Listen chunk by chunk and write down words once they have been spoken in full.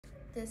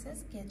This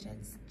is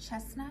Gidgets,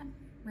 chestnut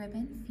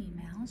ribbon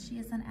female. She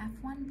is an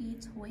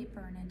F1B toy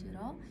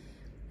Bernedoodle.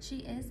 She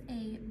is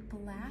a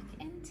black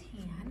and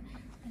tan,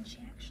 and she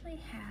actually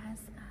has,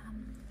 I'll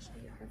show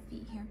you her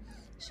feet here.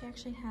 She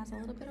actually has a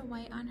little bit of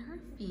white on her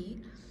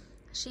feet.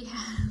 She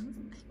has,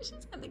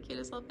 she's got the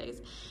cutest little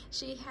face.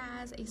 She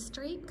has a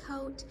straight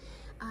coat.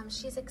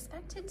 She's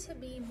expected to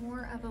be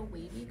more of a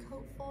wavy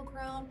coat full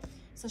grown,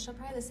 so she'll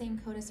probably have the same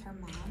coat as her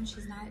mom.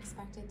 She's not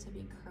expected to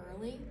be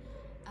curly.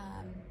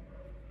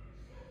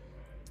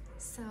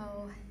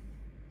 So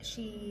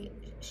she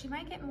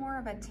might get more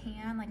of a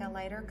tan, like a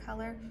lighter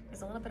color.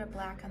 There's a little bit of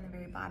black on the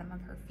very bottom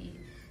of her feet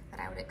that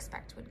I would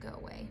expect would go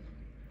away.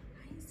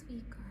 Hi,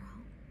 sweet girl.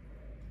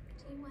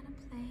 Do you want to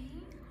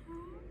play? Huh?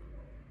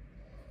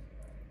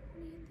 What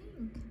do you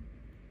think?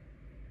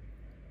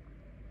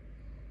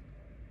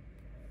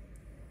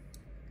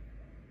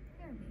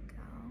 There we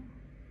go.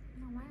 I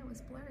don't know why it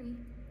was blurry.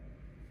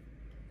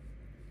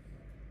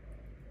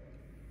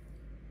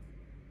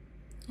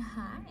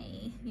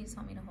 Hi. You just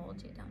want me to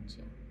hold you, don't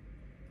you?